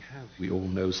sceptical. We all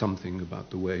know something about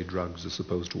the way drugs are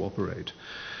supposed to operate.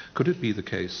 Could it be the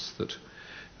case that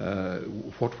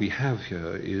what we have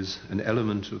here is an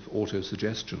element of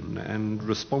autosuggestion and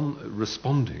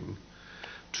responding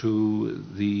to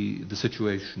the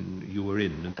situation you were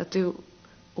in? I do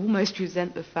almost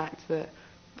resent the fact that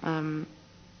Alan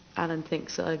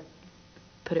thinks that I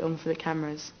put it on for the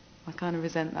cameras. I kind of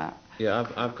resent that. Yeah,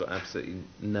 I've got absolutely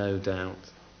no doubt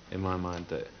in my mind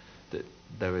that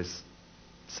there is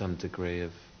some degree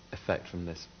of effect from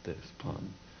this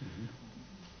plant.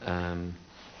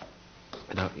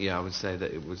 And I would say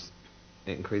that it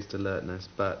increased alertness,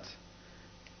 but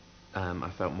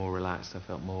I felt more relaxed. I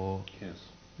felt more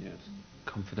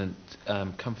confident,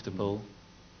 comfortable,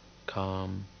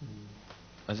 calm.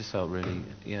 I just felt really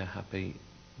happy.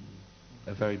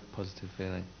 A very positive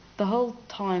feeling. The whole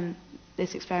time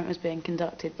this experiment was being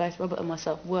conducted, both Robert and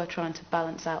myself were trying to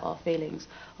balance out our feelings.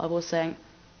 I was saying,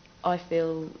 I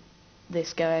feel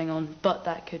this going on, but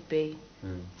that could be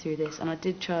through this. And I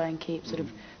did try and keep sort of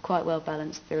quite well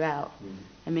balanced throughout.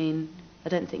 I mean, I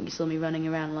don't think you saw me running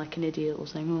around like an idiot or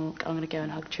saying, oh, I'm going to go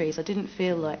and hug trees. I didn't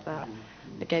feel like that.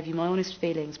 I gave you my honest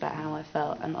feelings about how I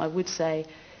felt. And I would say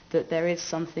that there is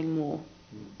something more.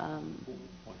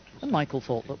 And Michael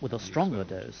thought that with a stronger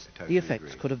dose, the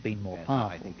effects could have been more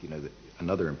powerful. I think, that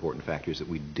another important factor is that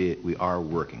we are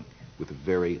working with a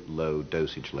very low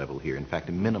dosage level here. In fact,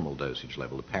 a minimal dosage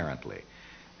level, apparently.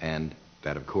 And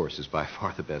that, of course, is by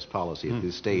far the best policy at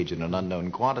this stage in an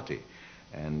unknown quantity.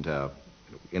 And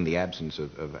in the absence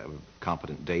of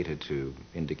competent data to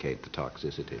indicate the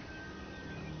toxicity.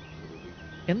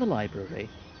 In the library,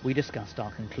 we discussed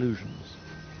our conclusions.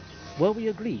 Were we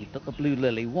agreed that the blue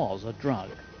lily was a drug?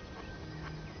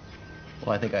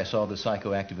 Well, I think I saw the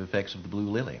psychoactive effects of the blue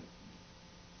lily.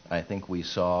 I think we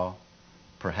saw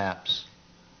perhaps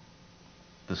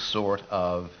the sort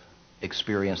of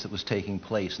experience that was taking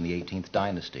place in the 18th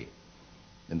dynasty,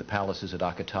 in the palaces at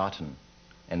Akhetaten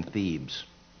and Thebes,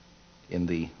 in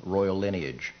the royal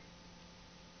lineage,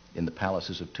 in the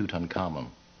palaces of Tutankhamun.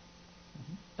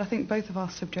 I think both of our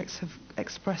subjects have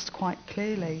expressed quite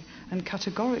clearly and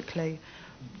categorically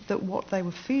that what they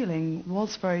were feeling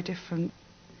was very different.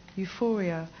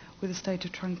 Euphoria with a state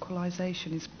of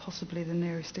tranquilization is possibly the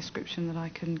nearest description that I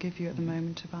can give you at the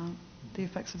moment about the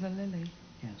effects of the lily.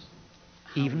 Yes.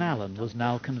 Even Alan was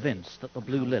now convinced that the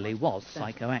blue lily was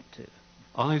psychoactive.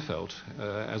 I felt,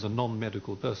 as a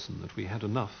non-medical person, that we had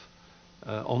enough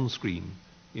on screen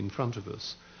in front of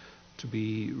us to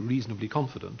be reasonably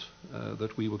confident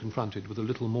that we were confronted with a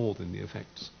little more than the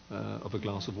effects of a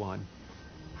glass of wine.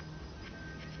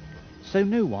 So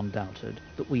no one doubted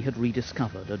that we had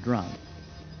rediscovered a drug.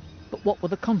 But what were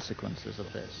the consequences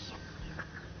of this?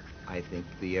 I think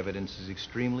the evidence is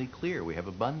extremely clear. We have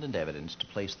abundant evidence to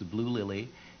place the blue lily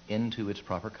into its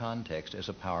proper context as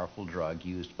a powerful drug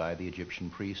used by the Egyptian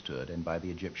priesthood and by the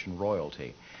Egyptian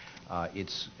royalty.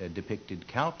 It's depicted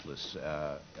countless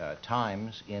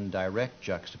times in direct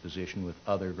juxtaposition with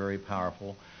other very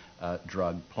powerful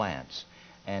drug plants.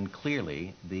 And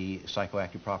clearly, the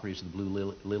psychoactive properties of the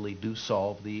blue lily do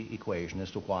solve the equation as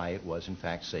to why it was, in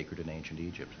fact, sacred in ancient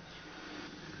Egypt.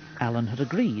 Alan had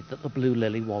agreed that the blue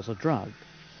lily was a drug,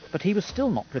 but he was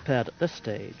still not prepared at this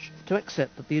stage to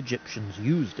accept that the Egyptians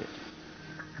used it.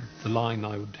 The line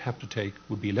I would have to take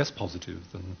would be less positive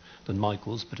than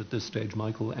Michael's, but at this stage,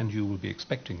 Michael and you will be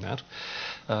expecting that.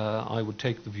 I would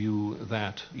take the view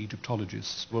that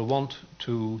Egyptologists will want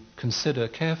to consider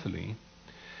carefully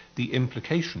the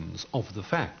implications of the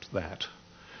fact that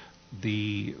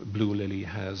the blue lily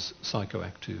has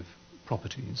psychoactive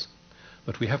properties,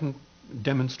 but we haven't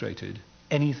demonstrated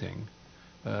anything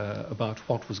about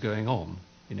what was going on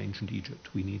in ancient Egypt.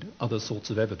 We need other sorts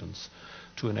of evidence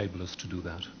to enable us to do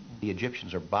that. The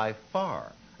Egyptians are by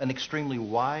far, an extremely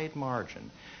wide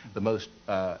margin, the most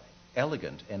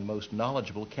elegant and most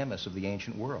knowledgeable chemists of the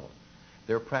ancient world.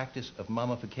 Their practice of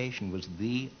mummification was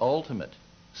the ultimate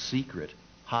secret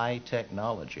high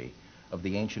technology of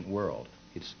the ancient world.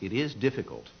 It is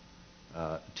difficult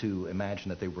to imagine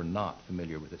that they were not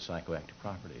familiar with its psychoactive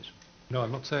properties. No,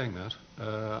 I'm not saying that.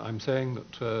 I'm saying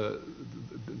that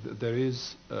there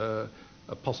is a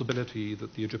possibility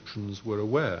that the Egyptians were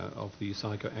aware of the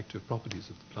psychoactive properties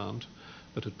of the plant,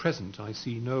 but at present I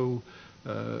see no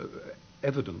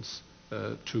evidence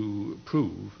to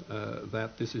prove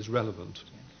that this is relevant.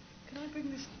 Can I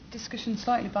bring this discussion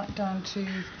slightly back down to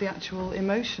the actual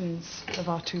emotions of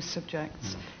our two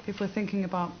subjects? If we're thinking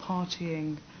about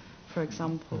partying, for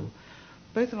example,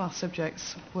 both of our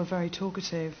subjects were very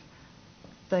talkative.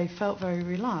 They felt very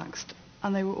relaxed,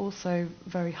 and they were also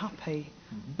very happy.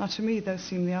 Now, to me, those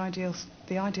seem the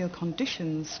ideal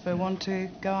conditions for one to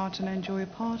go out and enjoy a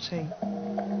party.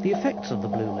 The effects of the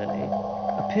blue lily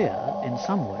appear, in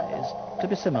some ways, to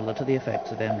be similar to the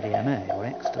effects of MDMA or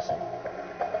ecstasy.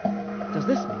 Does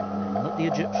this mean, then, that the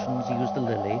Egyptians used the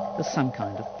lily as some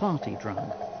kind of party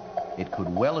drug? It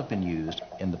could well have been used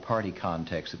in the party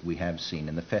context that we have seen,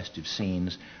 in the festive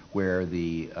scenes where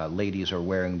the ladies are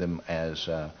wearing them as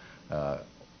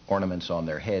ornaments on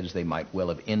their heads. They might well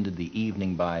have ended the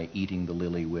evening by eating the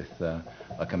lily with a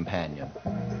companion.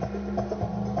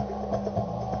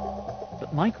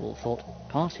 But Michael thought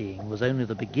partying was only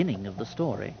the beginning of the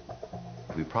story.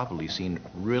 We've probably seen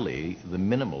really the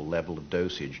minimal level of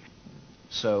dosage.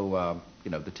 So,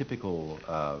 the typical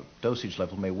dosage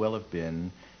level may well have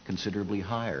been considerably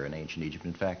higher in ancient Egypt.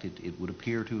 In fact, it would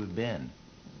appear to have been.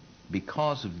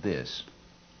 Because of this,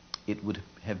 it would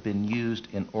have been used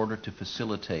in order to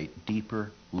facilitate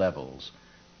deeper levels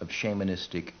of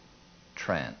shamanistic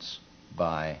trance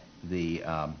by the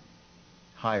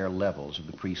higher levels of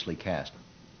the priestly caste.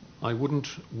 I wouldn't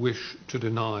wish to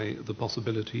deny the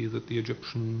possibility that the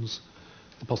Egyptians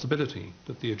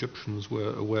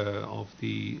were aware of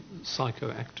the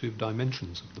psychoactive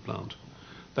dimensions of the plant.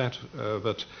 But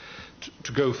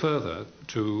to go further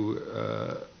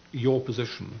to your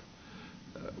position,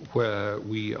 where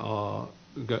we are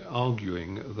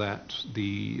arguing that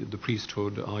the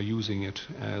priesthood are using it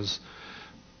as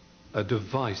a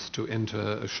device to enter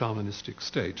a shamanistic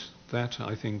state, that,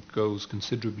 I think, goes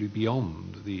considerably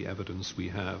beyond the evidence we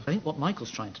have. I think what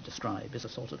Michael's trying to describe is a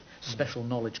sort of special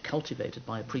knowledge cultivated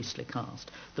by a priestly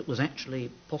caste that was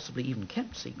actually possibly even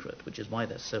kept secret, which is why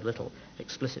there's so little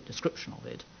explicit description of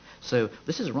it. So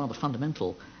this is a rather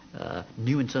fundamental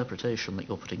new interpretation that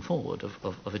you're putting forward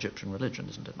of Egyptian religion,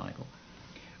 isn't it, Michael?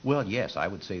 Well, yes, I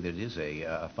would say that it is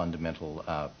a fundamental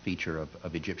feature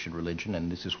of Egyptian religion,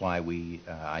 and this is why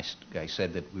I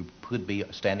said that we could be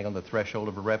standing on the threshold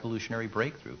of a revolutionary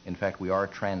breakthrough. In fact, we are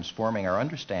transforming our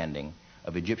understanding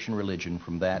of Egyptian religion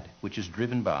from that which is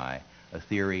driven by a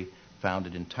theory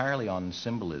founded entirely on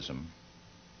symbolism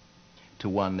to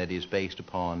one that is based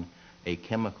upon a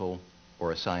chemical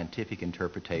or a scientific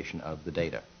interpretation of the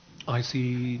data. I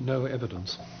see no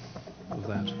evidence of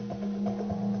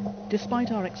that.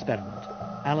 Despite our experiment,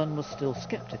 Alan was still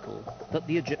sceptical that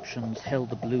the Egyptians held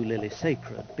the blue lily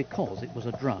sacred because it was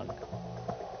a drug.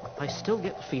 I still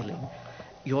get the feeling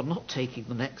you're not taking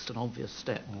the next and obvious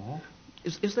step.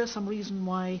 Is there some reason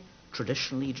why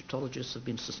traditionally Egyptologists have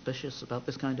been suspicious about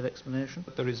this kind of explanation?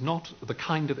 There is not the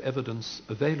kind of evidence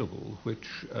available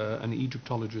which an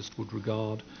Egyptologist would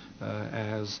regard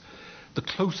as the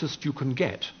closest you can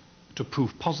get to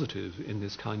proof positive in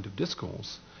this kind of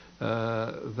discourse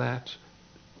that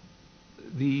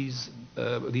these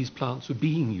plants are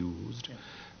being used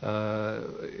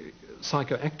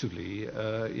psychoactively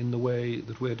in the way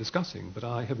that we're discussing. But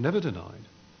I have never denied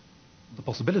the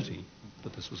possibility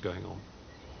that this was going on.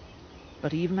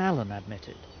 But even Alan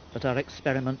admitted that our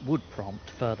experiment would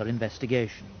prompt further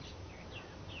investigations.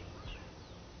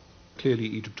 Clearly,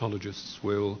 Egyptologists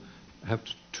will have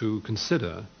to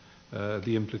consider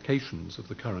the implications of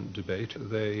the current debate.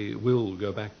 They will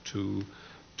go back to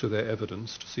their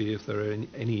evidence to see if there are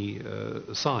any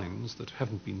signs that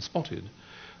haven't been spotted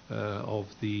of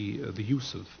the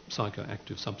use of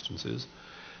psychoactive substances.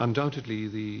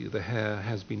 Undoubtedly, the hair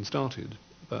has been started,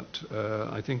 but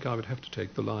I think I would have to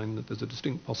take the line that there's a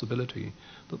distinct possibility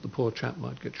that the poor chap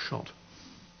might get shot.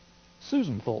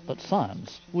 Susan thought that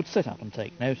science would sit up and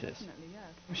take notice.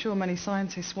 I'm sure many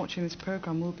scientists watching this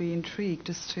programme will be intrigued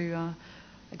as to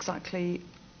exactly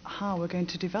how we're going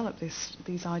to develop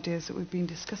these ideas that we've been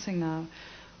discussing now.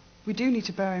 We do need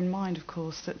to bear in mind, of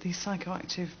course, that these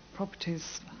psychoactive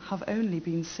properties have only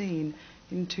been seen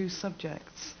in 2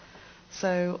 subjects.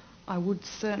 So I would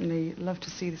certainly love to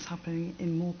see this happening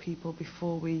in more people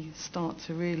before we start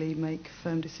to really make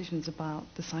firm decisions about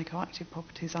the psychoactive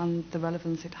properties and the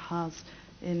relevance it has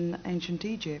in ancient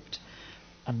Egypt.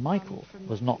 And Michael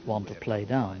was not one to play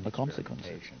down the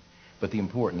consequences. But the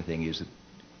important thing is that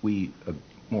we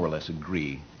more or less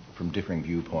agree from differing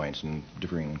viewpoints and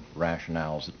differing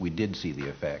rationales that we did see the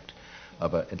effect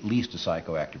of at least a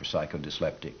psychoactive or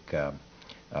psychodyspeptic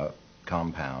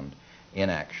compound in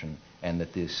action, and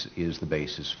that this is the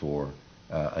basis for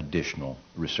additional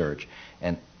research.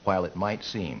 And while it might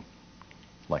seem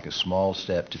like a small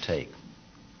step to take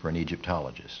for an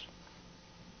Egyptologist,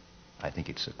 I think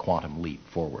it's a quantum leap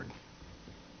forward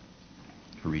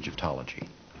for Egyptology.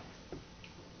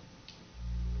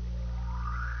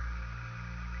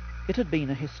 It had been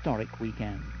a historic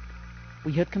weekend.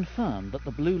 We had confirmed that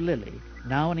the blue lily,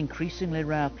 now an increasingly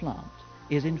rare plant,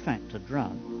 is in fact a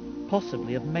drug,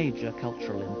 possibly of major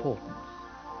cultural importance.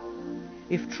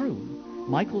 If true,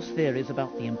 Michael's theories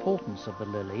about the importance of the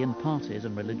lily in parties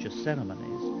and religious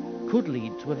ceremonies could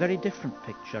lead to a very different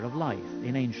picture of life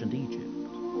in ancient Egypt.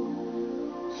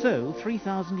 So,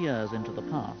 3,000 years into the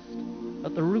past,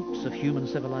 at the roots of human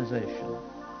civilization,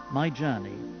 my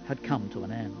journey had come to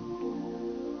an end.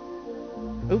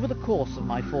 Over the course of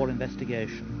my 4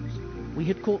 investigations, we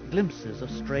had caught glimpses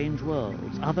of strange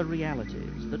worlds, other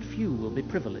realities that few will be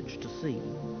privileged to see.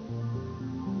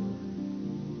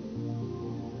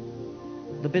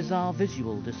 The bizarre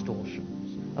visual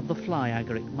distortions of the fly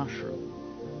agaric mushroom,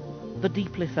 the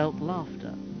deeply felt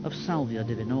laughter of Salvia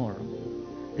divinorum,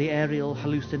 the aerial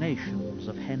hallucinations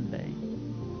of henbane.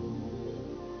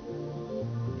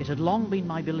 It had long been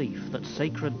my belief that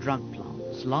sacred drug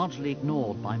plants, largely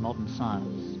ignored by modern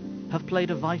science, have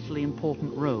played a vitally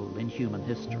important role in human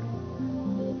history.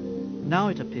 Now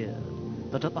it appeared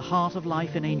that at the heart of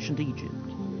life in ancient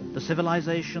Egypt, the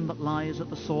civilization that lies at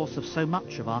the source of so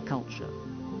much of our culture,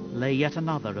 lay yet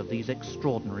another of these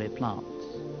extraordinary plants,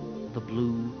 the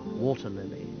blue water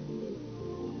lily.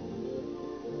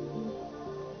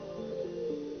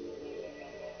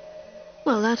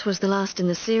 Well, that was the last in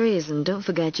the series, and don't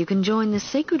forget you can join the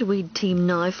Sacred Weed team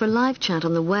now for a live chat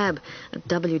on the web at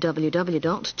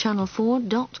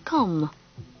www.channel4.com.